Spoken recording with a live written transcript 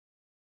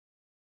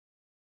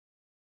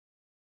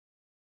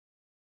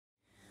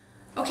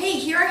Okay,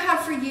 here I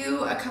have for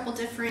you a couple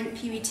different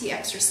PBT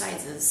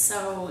exercises.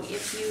 So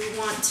if you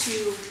want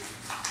to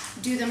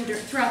do them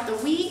throughout the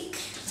week,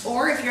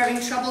 or if you're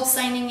having trouble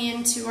signing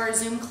in to our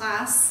Zoom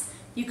class,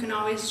 you can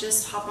always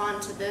just hop on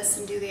to this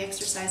and do the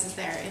exercises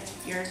there if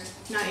you're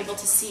not able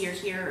to see or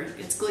hear, or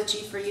it's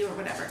glitchy for you or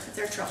whatever, if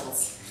there are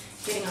troubles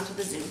getting onto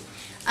the Zoom.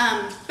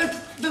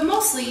 But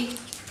mostly,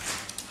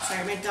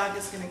 sorry, my dog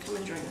is going to come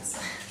and join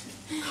us.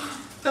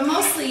 But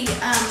mostly,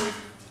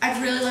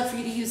 I'd really love for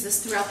you to use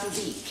this throughout the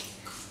week.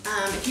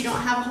 If you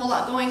don't have a whole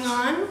lot going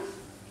on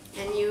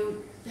and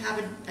you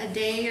have a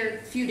day or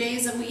a few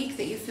days a week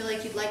that you feel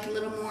like you'd like a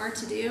little more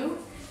to do,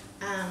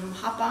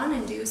 hop on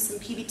and do some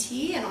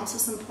PBT and also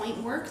some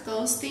point work.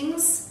 Those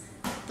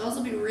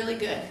will be really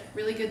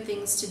good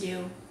things to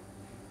do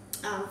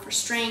for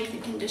strength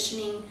and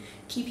conditioning,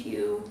 keep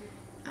you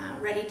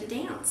ready to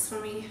dance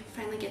when we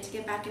finally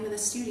get back into the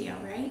studio,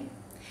 right?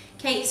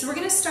 Okay, so we're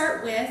going to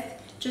start with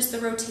just the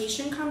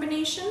rotation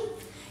combination.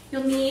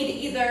 You'll need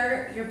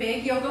either your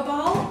big yoga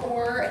ball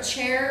or a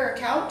chair or a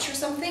couch or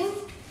something,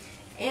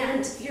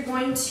 and you're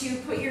going to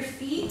put your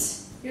feet,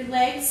 your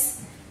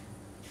legs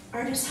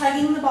are just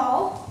hugging the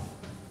ball,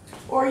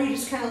 or you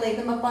just kind of lay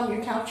them up on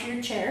your couch or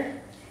your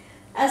chair.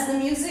 As the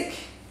music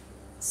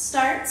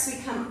starts, we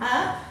come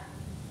up,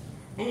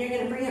 and you're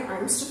going to bring your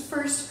arms to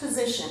first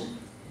position.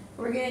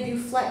 We're going to do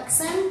flex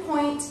and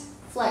point,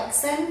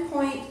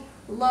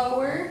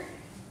 lower,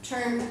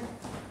 turn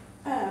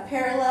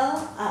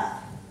parallel up.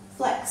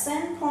 Flex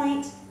and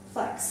point,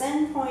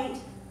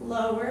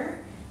 lower,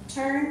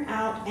 turn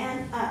out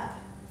and up.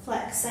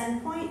 Flex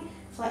and point,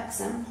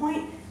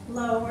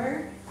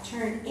 lower,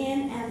 turn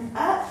in and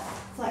up.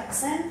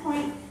 Flex and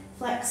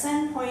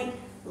point,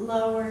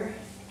 lower,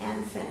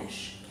 and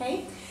finish.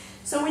 Okay?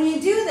 So when you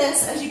do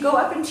this, as you go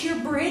up into your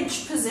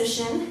bridge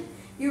position,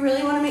 you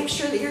really want to make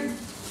sure that you're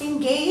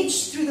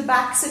engaged through the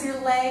backs of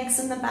your legs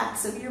and the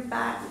backs of your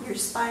back, your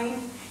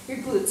spine. Your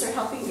glutes are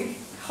helping you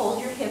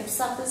hold your hips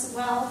up as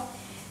well.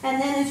 And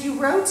then as you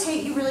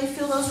rotate, you really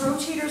feel those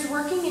rotators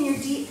working in your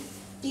deep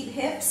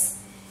hips.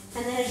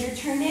 And then as you're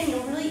turned in,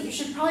 you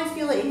should probably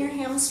feel it in your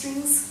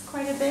hamstrings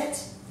quite a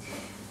bit.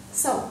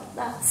 So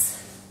that's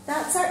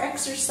our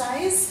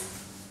exercise.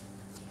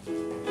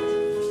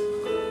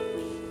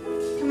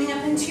 Coming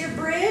up into your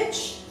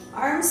bridge,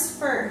 arms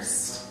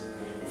first.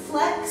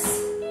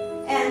 Flex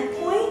and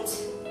point,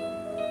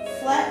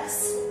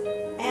 flex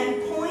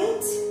and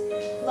point,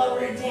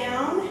 lower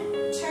down,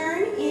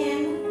 turn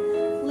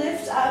in,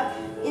 lift up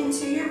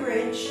into your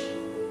bridge,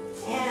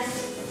 and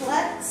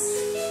flex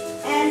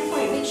and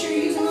point. Make sure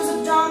you're using those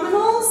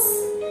abdominals,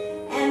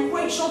 and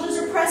point, shoulders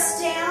are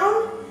pressed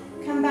down,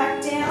 come back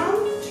down,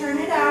 turn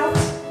it out,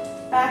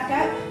 back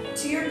up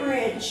to your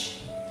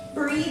bridge.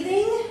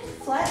 Breathing,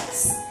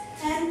 flex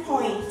and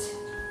point,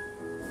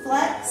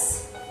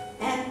 flex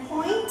and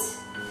point,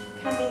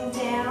 coming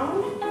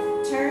down,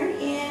 turn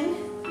in,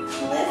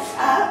 lift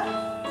up,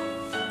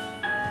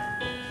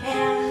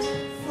 and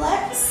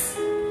flex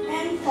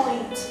and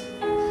point,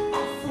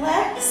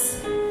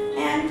 flex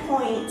and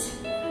point,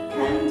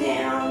 come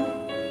down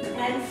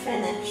and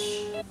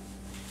finish.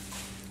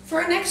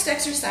 For our next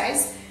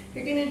exercise,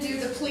 you're going to do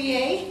the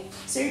plie.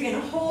 So you're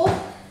going to hold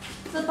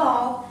the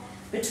ball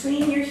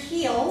between your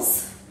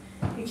heels.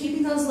 You're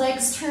keeping those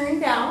legs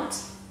turned out,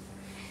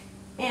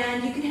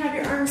 and you can have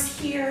your arms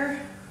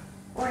here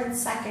or in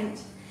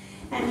second.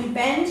 And you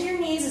bend your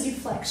knees as you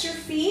flex your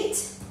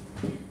feet,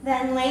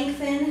 then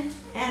lengthen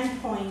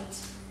and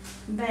point.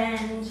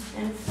 Bend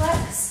and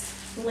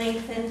flex,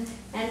 lengthen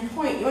and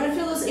point. You want to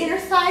feel those inner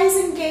thighs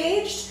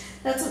engaged.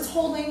 That's what's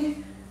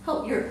holding,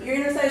 your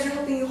inner thighs are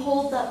helping you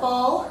hold that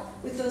ball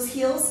with those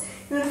heels.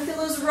 You want to feel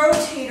those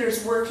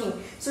rotators working.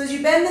 So as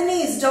you bend the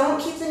knees,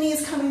 don't keep the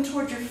knees coming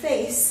toward your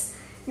face.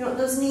 You want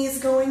those knees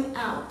going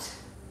out.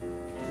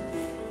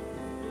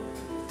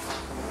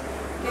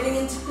 Getting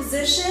into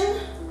position,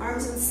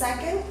 arms in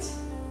second,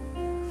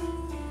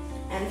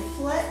 and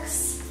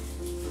flex,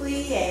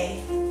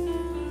 plie,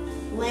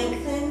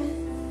 lengthen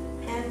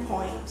and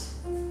point,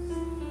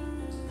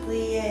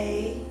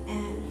 plie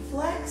and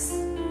flex,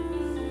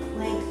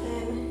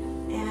 lengthen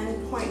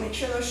and point. Make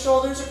sure those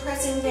shoulders are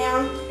pressing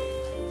down,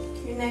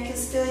 your neck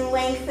is feeling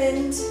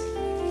lengthened.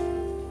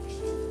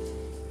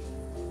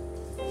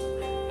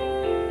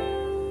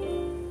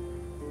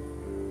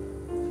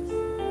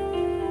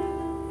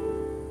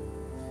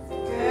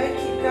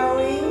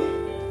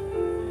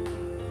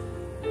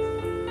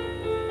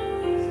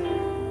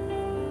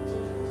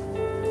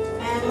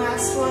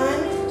 Last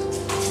one.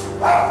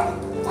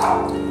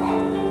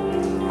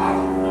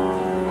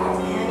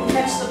 And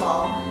catch the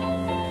ball.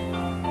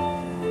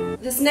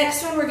 This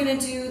next one, we're going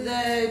to do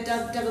the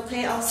double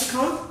plie à la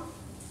seconde.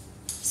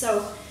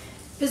 So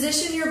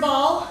position your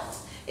ball.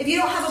 If you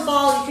don't have a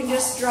ball, you can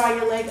just draw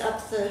your leg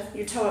up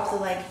your toe up the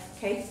leg,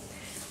 okay?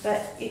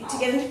 But to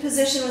get into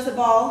position with the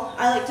ball,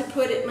 I like to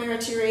put my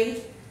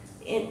retiré,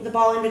 the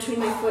ball in between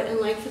my foot and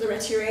leg for the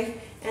retiré,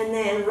 and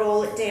then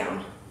roll it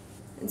down.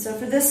 And so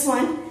for this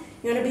one,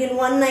 you want to be in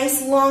one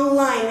nice long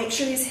line. Make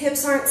sure these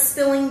hips aren't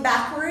spilling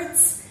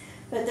backwards.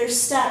 but they're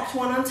stacked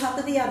one on top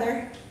of the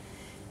other.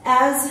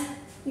 As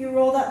you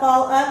roll that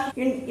ball up,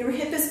 your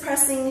hip is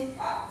pressing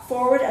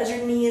forward as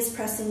your knee is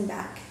pressing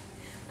back.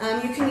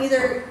 You can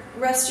either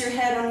rest your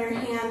head on your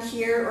hand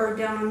here or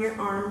down on your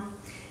arm.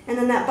 And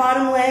then that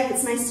bottom leg,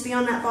 it's nice to be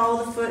on that ball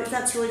of the foot. If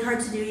that's really hard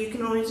to do, you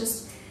can always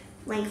just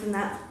lengthen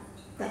that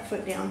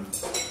foot down.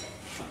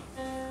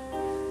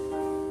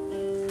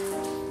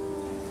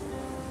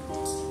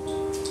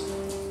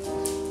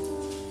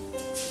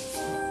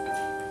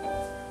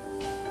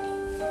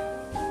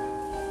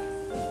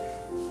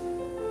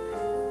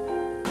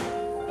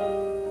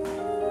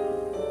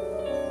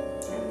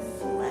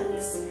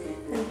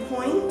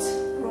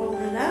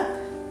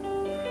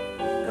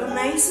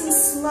 Nice and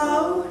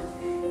slow.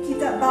 Keep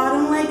that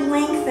bottom leg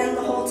lengthened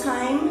the whole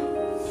time.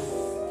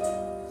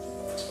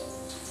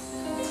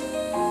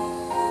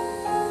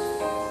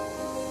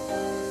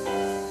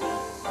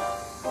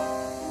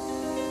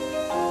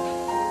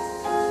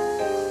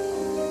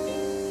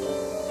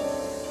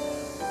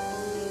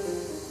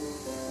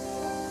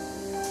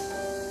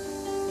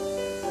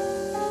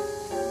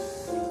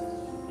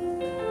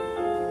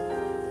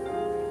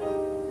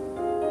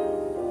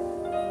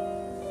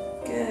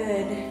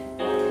 Good.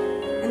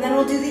 And then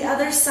we'll do the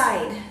other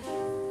side.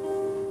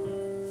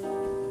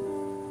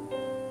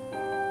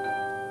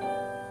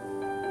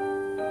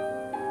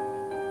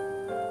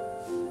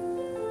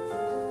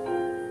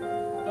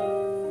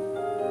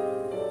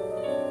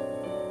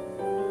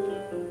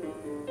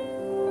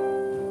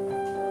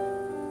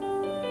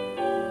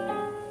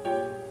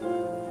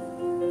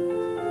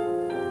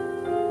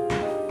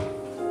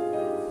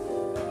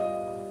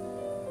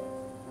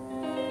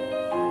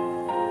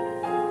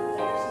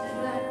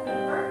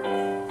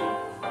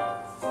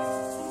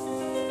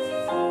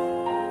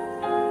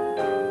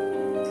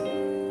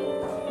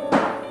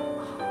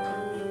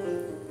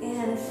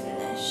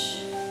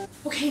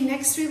 Okay,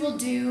 next we will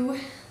do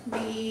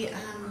the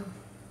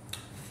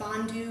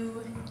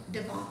fondue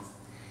devant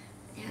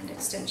and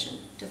extension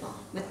devant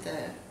with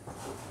the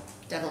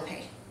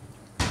développé.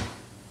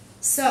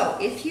 So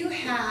if you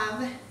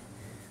have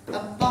a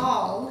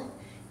ball,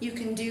 you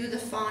can do the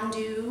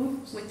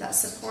fondue with that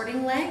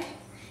supporting leg.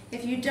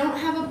 If you don't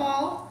have a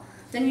ball,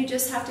 then you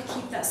just have to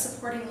keep that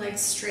supporting leg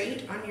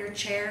straight on your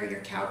chair,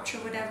 your couch, or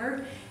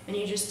whatever, and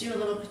you just do a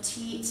little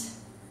petite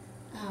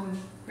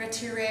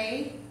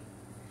retiré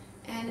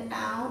and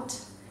out,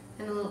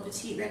 and a little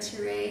petite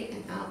retiré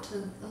and out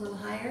to a little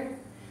higher.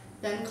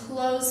 Then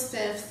close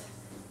fifth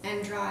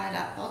and draw it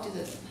up.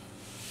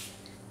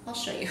 I'll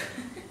show you.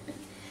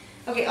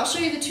 Okay, I'll show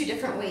you the two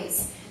different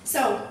ways.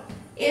 So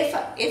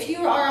if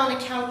you are on a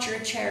couch or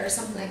a chair or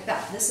something like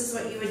that, this is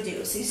what you would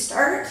do. So you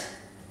start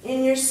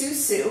in your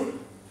sous-sus,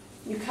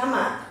 you come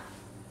up,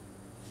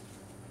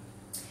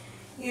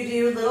 you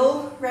do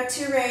little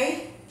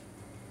retiré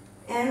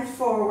and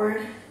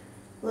forward,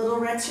 little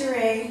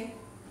retiré,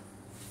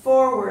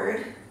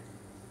 forward,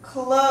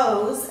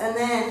 close, and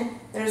then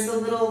there's the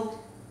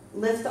little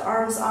lift the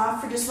arms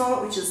off for just a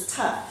moment, which is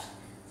tough.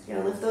 So you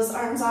gotta lift those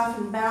arms off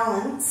and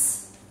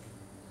balance.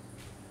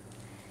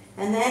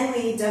 And then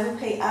we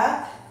développé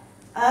up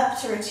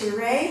to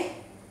retiré,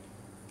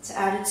 to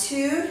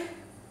attitude,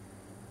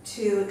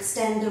 to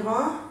extend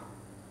devant,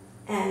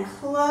 and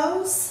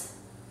close,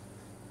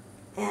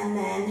 and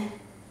then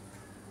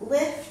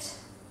lift,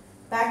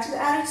 back to the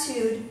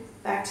attitude,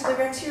 back to the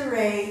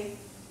retiré,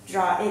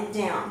 draw it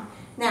down.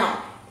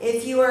 Now,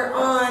 if you are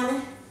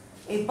on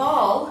a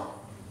ball,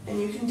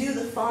 and you can do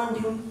the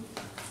fondue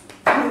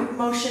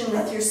motion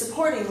with your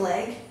supporting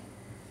leg,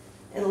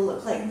 it'll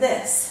look like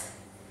this.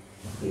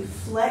 You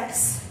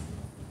flex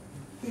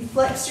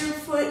your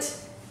foot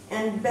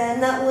and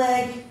bend that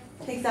leg,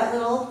 take that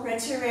little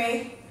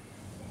retiré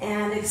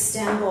and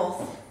extend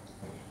both.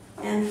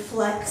 And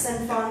flex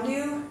and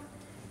fondue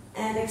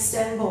and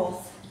extend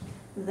both.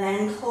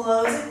 Then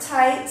close it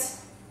tight.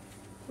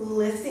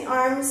 Lift the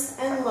arms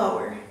and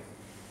lower.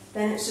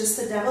 Then it's just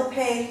the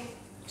développé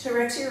to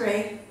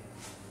retiré,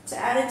 to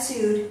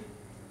attitude,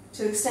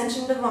 to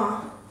extension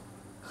devant,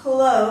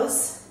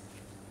 close,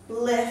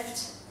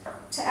 lift,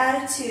 to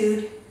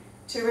attitude,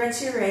 to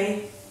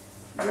retiré,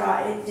 draw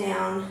it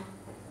down,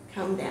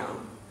 come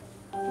down.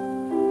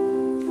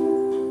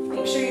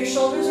 Make sure your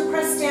shoulders are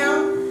pressed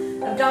down,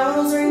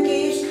 abdominals are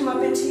engaged, come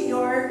up into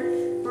your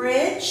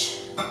bridge,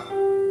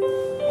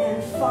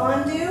 and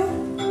fondue,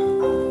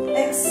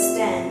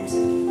 extend,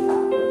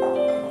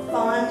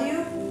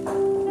 fondue,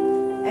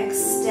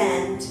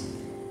 extend.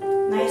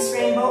 Nice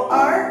rainbow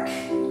arc,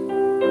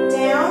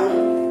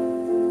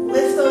 down,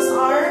 lift those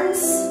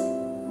arms,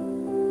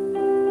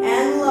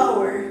 and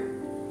lower.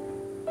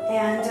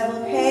 And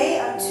développé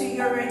up to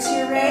your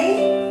retiré,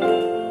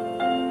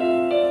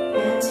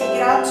 and take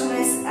it out to a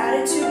nice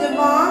attitude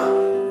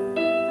devant,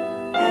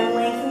 and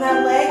lengthen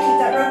that leg, keep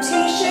that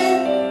rotation,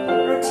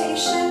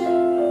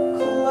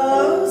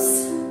 close,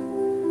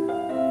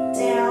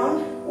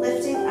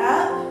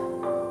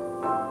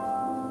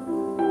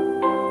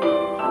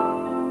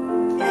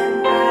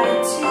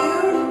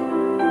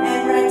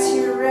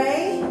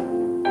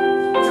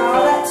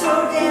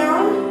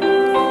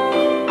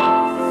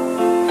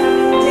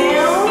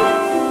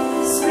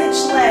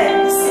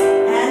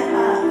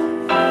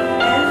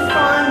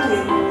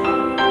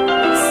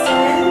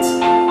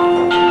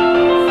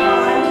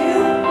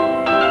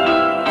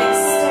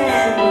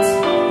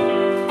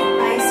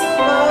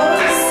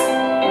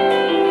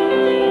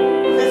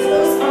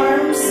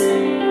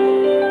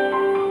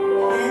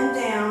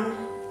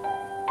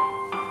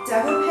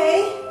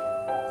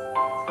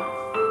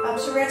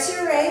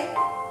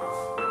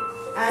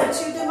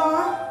 attitude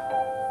devant.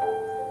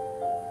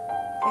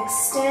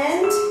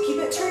 Extend, keep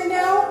it turned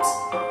out.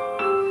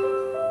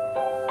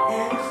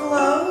 And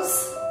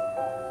close.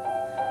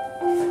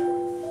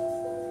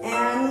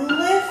 And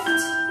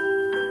lift.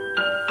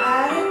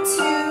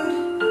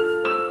 Attitude.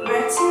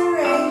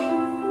 Retiré.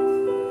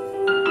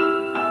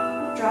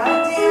 Draw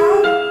it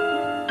down.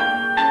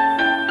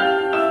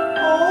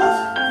 Hold.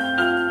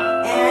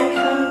 And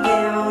come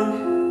down.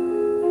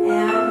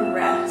 And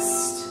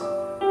rest.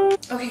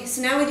 Okay,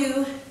 so now we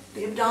do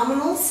the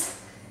abdominals.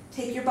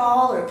 Take your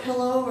ball or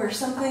pillow or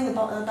something, a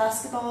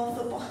basketball,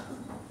 football,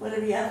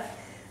 whatever you have,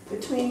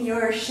 between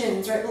your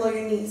shins, right below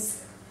your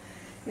knees.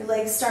 Your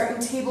legs start in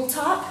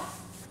tabletop.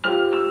 We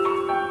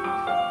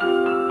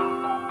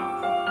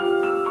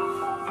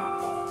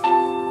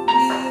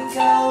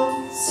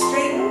go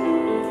straighten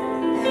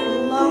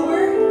and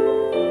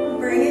lower,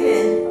 bring it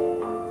in.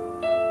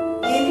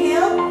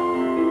 Inhale,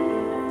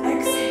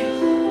 exhale.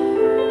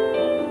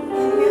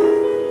 Inhale,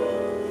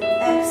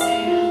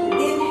 exhale.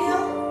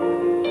 Inhale.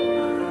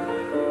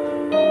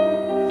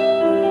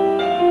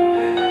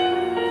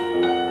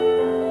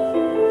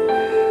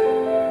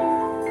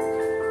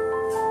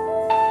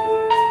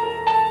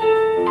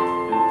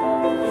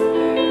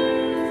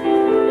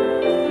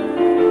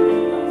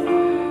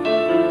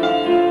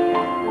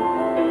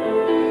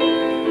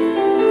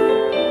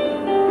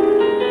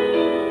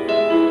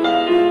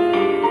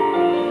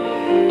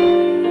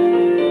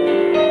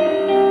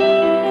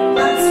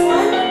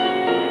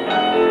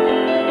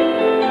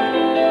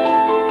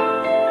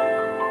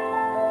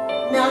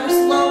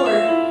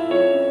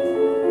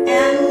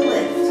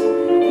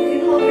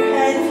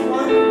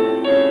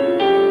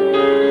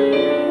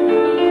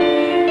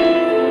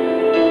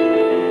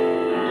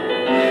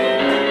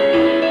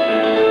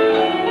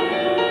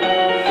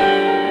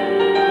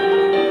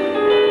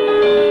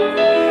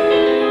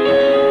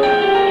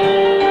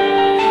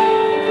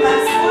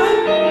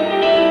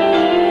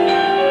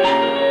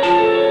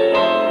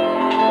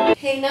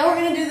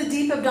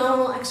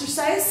 Abdominal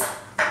exercise.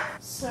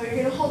 So you're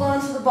going to hold on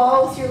to the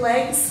ball with your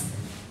legs,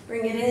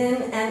 bring it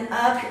in and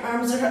up, your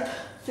arms are up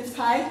fifth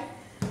high.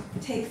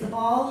 Take the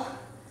ball,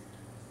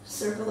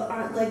 circle the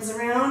legs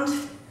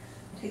around,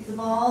 take the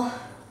ball,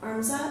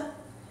 arms up,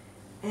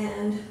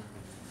 and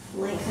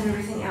lengthen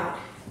everything out.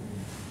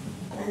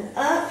 And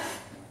up,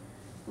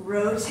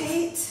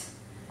 rotate,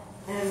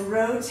 and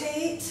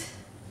rotate,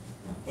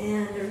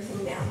 and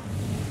everything down.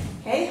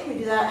 Okay, we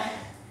do that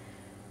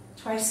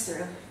twice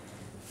through.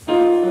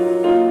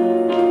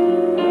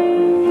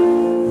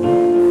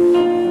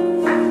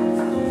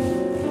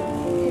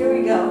 Here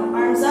we go.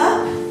 Arms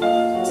up.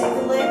 Take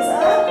the legs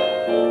up.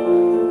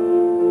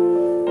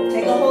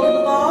 Take a hold of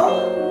the ball.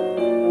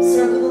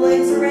 Circle the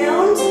legs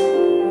around.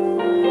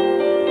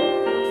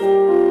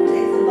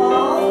 Take the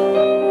ball.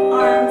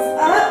 Arms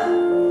up.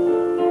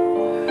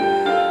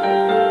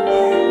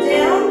 And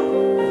down.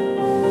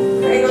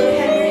 Cradle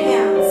behind your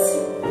hands.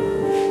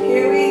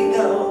 Here we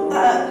go.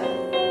 Up.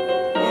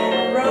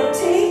 And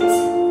rotate.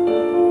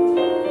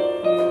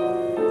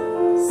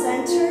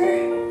 Center.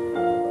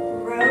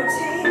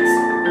 Rotate.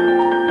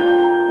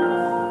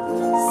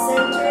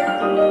 Center.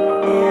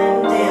 And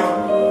down.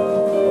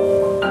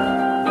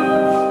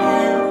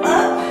 And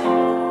up.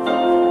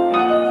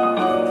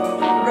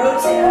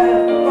 Rotate.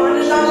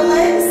 Bondage on the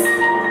legs.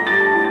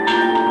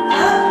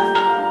 Up.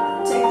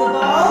 Take the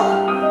ball.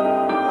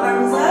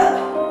 Arms up.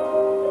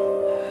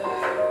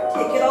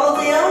 Take it all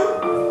down.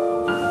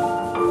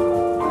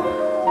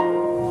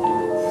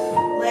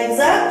 Legs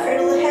up,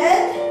 cradle the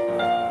head,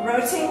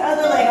 rotate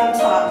other leg on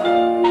top.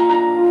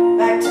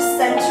 Back to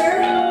center,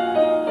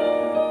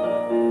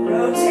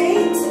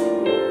 rotate,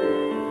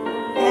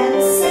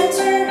 and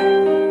center,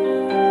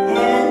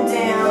 and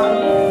down,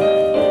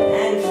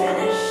 and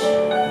finish.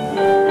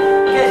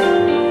 Good.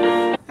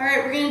 All right,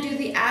 we're gonna do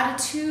the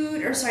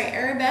attitude, or sorry,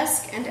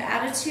 arabesque and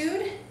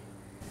attitude.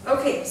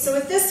 Okay, so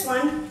with this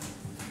one,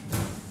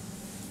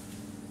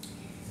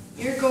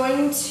 you're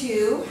going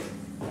to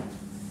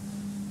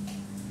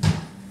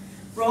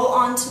roll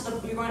onto the,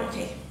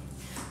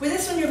 with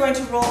this one you're going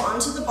to roll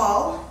onto the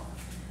ball,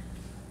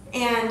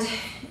 and,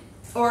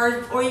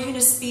 or you can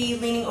just be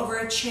leaning over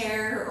a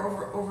chair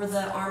or over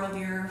the arm of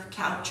your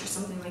couch or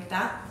something like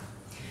that.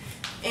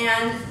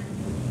 And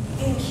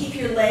you can keep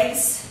your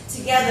legs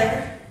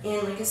together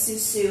in like a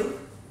susu.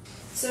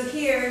 So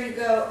here you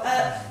go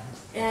up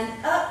and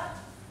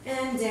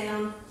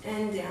down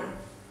and down,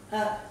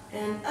 up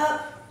and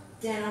up,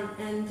 down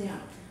and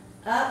down,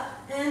 up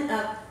and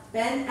up,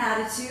 bend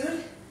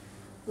attitude,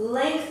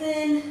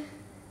 lengthen,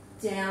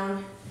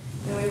 down,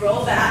 then we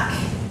roll back,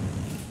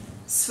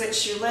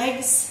 switch your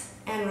legs,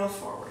 and roll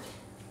forward.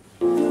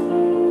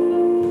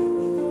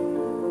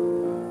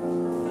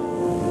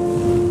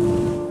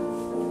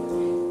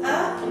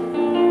 Up,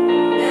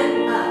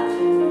 and up,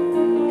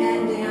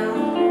 and down,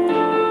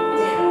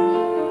 down,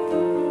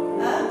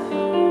 up,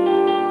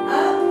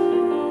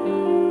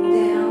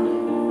 down,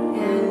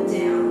 and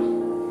down,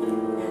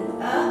 and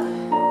up,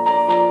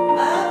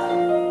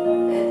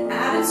 and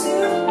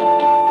attitude,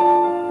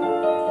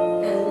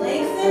 and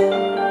lengthen,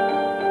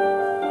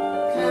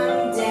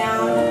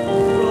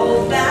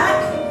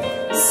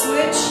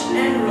 switch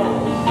and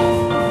roll.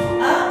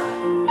 Up,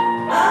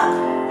 up,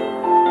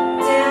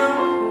 down,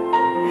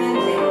 and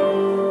down.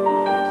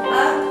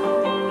 Up,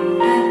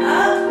 and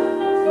up,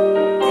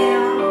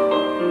 down,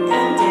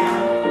 and down.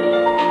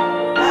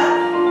 Up,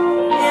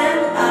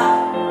 and up.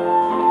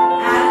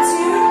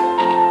 Attitude.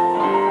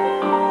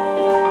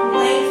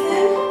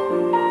 Lengthen.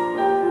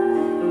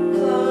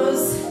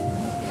 Close.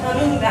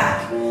 Coming back.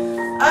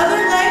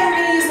 Other leg, we're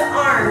going to use the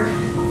arm.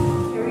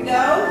 Here we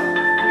go.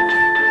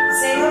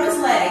 Same arm as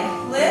leg.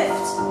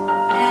 Lift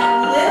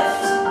and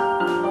lift.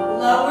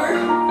 Lower,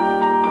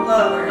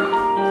 lower.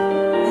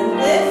 And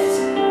lift,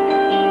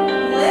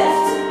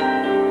 lift,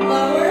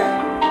 lower,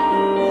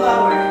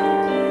 lower.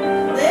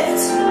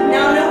 Lift.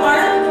 Now no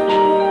arm.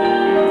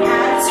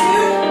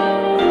 Attitude.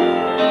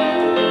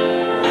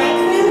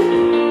 Lengthen.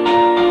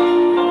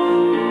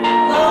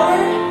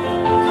 Lower.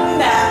 Come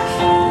back.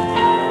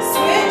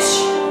 Switch.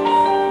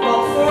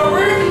 Roll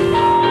forward.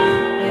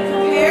 Get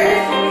prepared.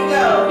 Here we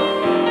go.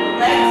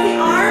 Leg the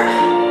arm.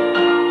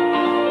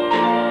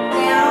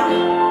 Down,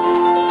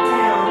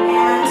 down,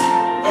 and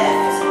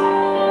lift,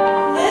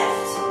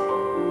 lift,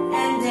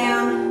 and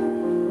down,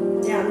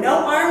 down. No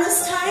arm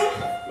this time.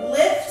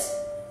 Lift,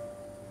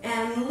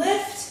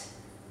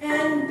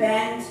 and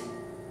bend,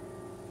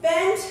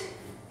 bend,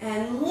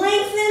 and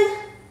lengthen,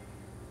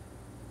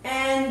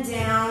 and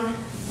down,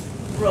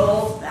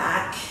 roll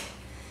back.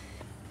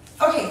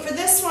 Okay, for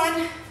this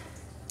one,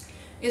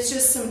 it's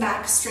just some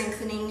back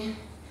strengthening.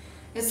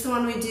 It's the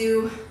one we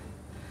do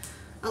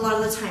a lot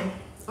of the time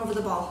over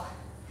the ball.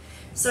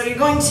 So you're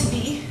going to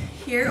be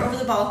here over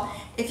the ball.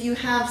 If you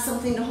have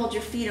something to hold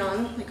your feet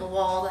on, like a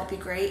wall, that'd be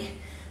great.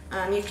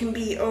 You can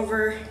be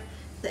over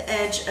the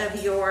edge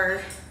of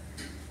your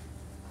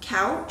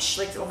couch,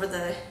 like over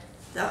the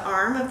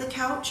arm of the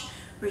couch,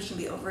 or you can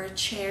be over a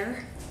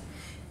chair.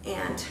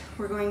 And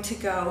we're going to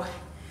go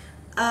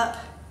up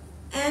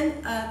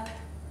and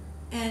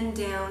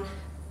down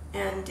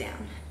and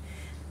down.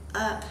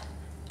 Up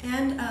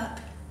and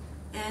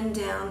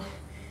down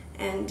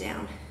and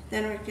down.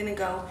 Then we're going to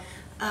go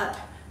up,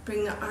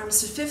 bring the arms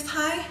to fifth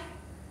high,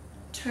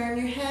 turn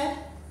your head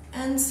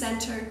and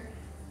center,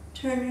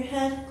 turn your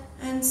head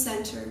and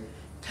center,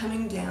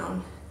 coming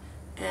down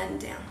and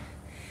down.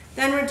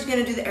 Then we're going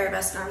to do the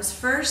arabesque arms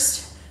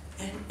first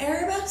and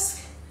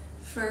arabesque,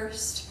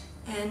 first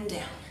and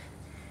down,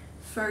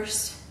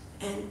 first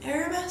and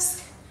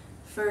arabesque,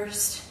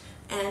 first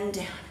and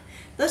down.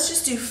 Let's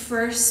just do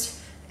first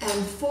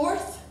and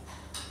fourth,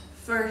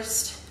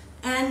 first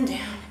and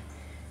down,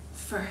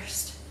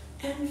 first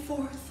and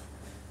fourth,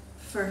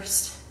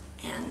 first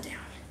and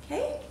down.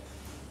 Okay?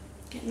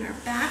 Getting our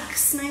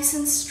backs nice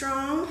and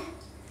strong.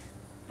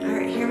 All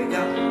right, here we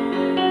go.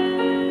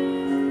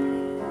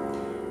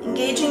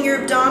 Engaging your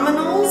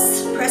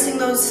abdominals, pressing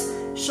those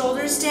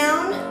shoulders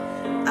down,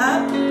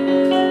 up,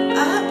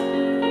 up,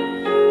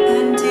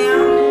 and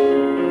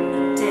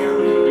down,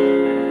 down,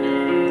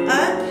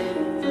 up,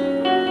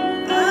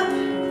 up,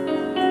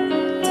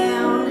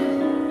 down,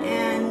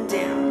 and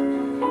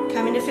down.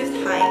 Coming to fifth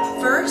high.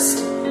 First,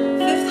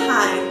 fifth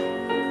high.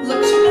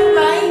 Look to the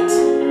right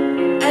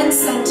and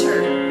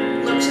center.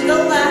 Look to the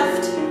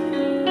left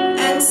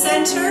and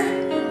center.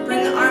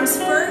 Bring the arms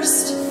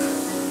first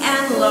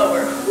and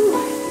lower.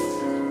 Whew.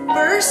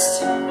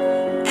 First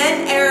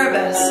and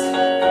arabesque.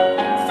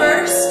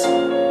 First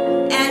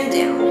and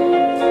down.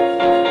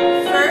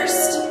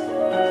 First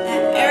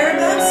and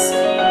arabesque.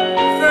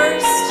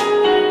 First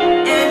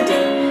and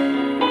down.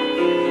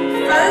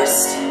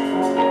 First,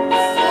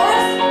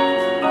 fourth,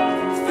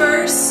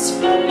 first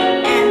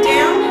and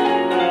down.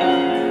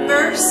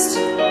 First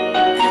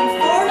and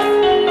fourth,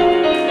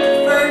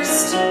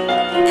 first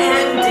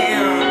and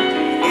down.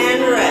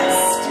 And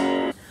rest.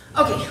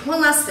 Okay,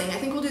 one last thing. I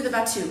think we'll do the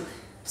battu.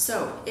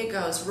 So it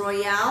goes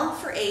Royale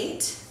for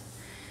 8,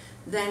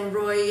 then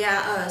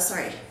Royale,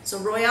 so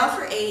Royale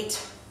for 8,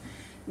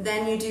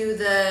 then you do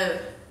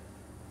the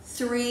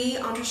 3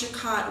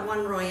 entrechocot,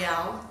 1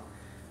 Royale,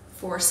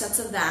 4 sets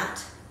of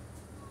that.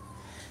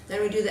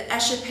 Then we do the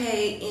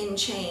échappé in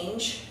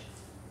change,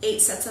 8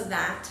 sets of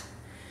that.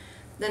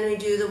 Then we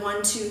do the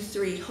 1, 2,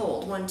 3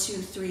 hold, 1, 2,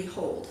 3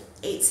 hold,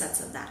 8 sets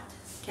of that.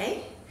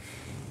 Okay?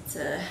 It's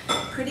a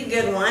pretty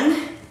good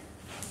one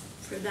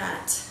for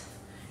that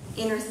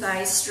inner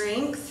thigh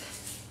strength.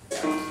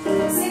 6,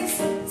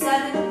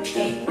 7,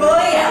 8.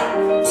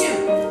 Royale. 2,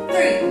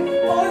 3,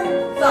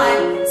 4,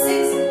 5,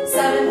 6,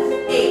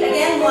 7, 8.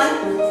 Again. 1,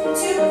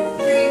 2,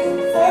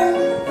 3, 4,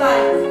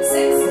 5,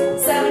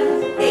 6,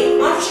 7, 8.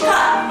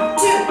 Entrechocot.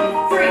 2,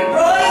 3.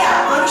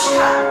 Royale.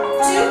 Entrechocot.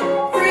 2,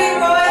 3.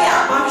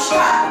 Royale.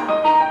 Entrechocot.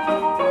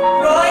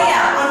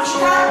 Royale.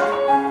 Entrechocot.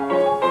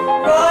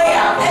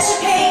 Royale.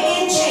 Échappé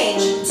in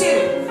change.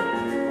 2,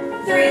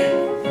 3,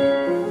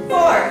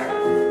 4,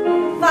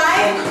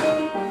 5,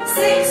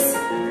 6,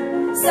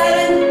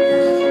 7,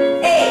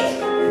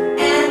 8,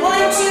 and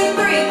 1, 2,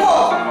 3,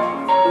 hold,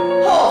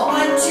 hold,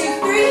 1, 2,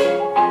 3,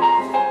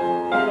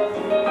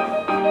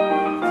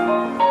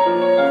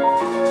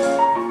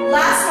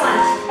 last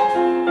one,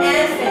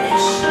 and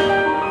finish.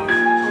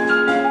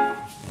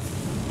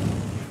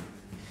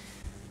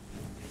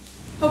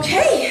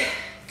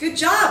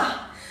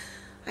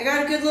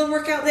 little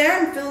workout there.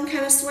 I'm feeling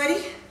kind of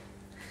sweaty,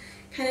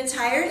 kind of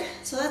tired,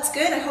 so that's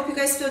good. I hope you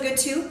guys feel good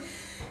too.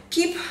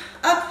 Keep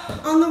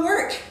up on the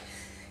work.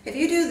 If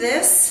you do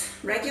this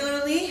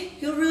regularly,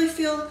 you'll really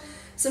feel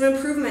some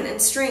improvement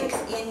and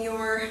strength in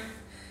your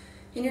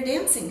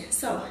dancing.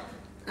 So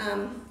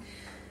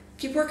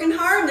keep working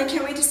hard, and I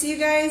can't wait to see you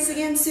guys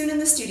again soon in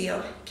the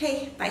studio.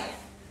 Okay, bye.